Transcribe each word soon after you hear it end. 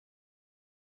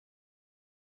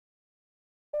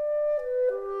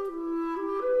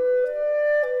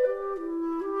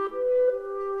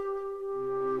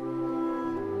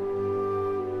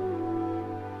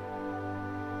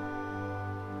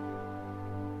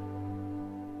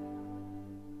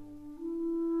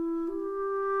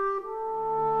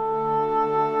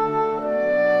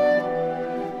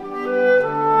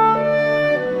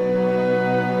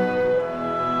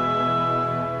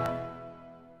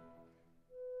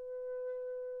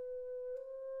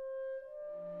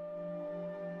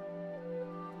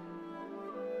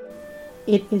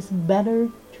It is better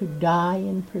to die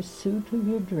in pursuit of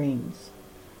your dreams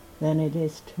than it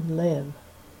is to live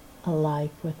a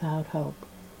life without hope.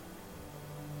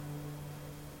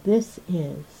 This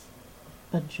is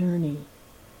a journey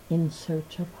in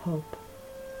search of hope.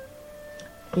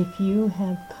 If you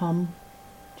have come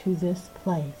to this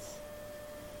place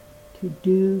to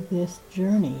do this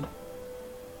journey,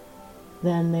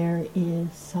 then there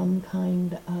is some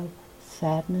kind of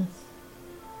sadness,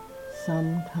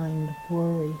 some kind of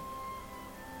worry,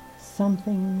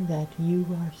 something that you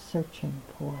are searching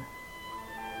for.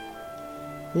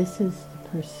 This is the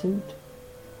pursuit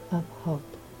of hope.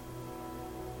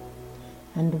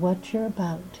 And what you're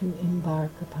about to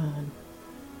embark upon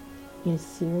is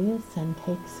serious and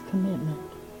takes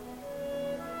commitment.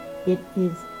 It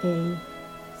is a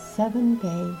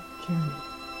 7-day journey.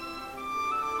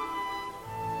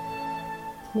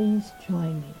 Please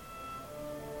join me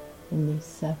in these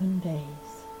 7 days.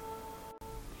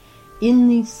 In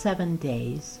these 7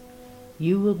 days,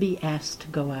 you will be asked to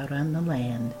go out on the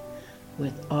land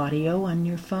with audio on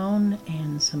your phone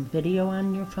and some video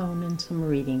on your phone and some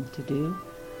reading to do.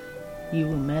 You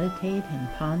will meditate and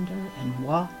ponder and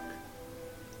walk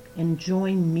and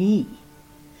join me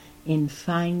in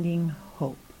finding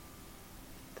hope,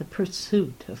 the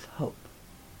pursuit of hope.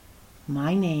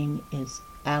 My name is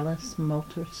Alice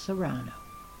Moulter Serrano.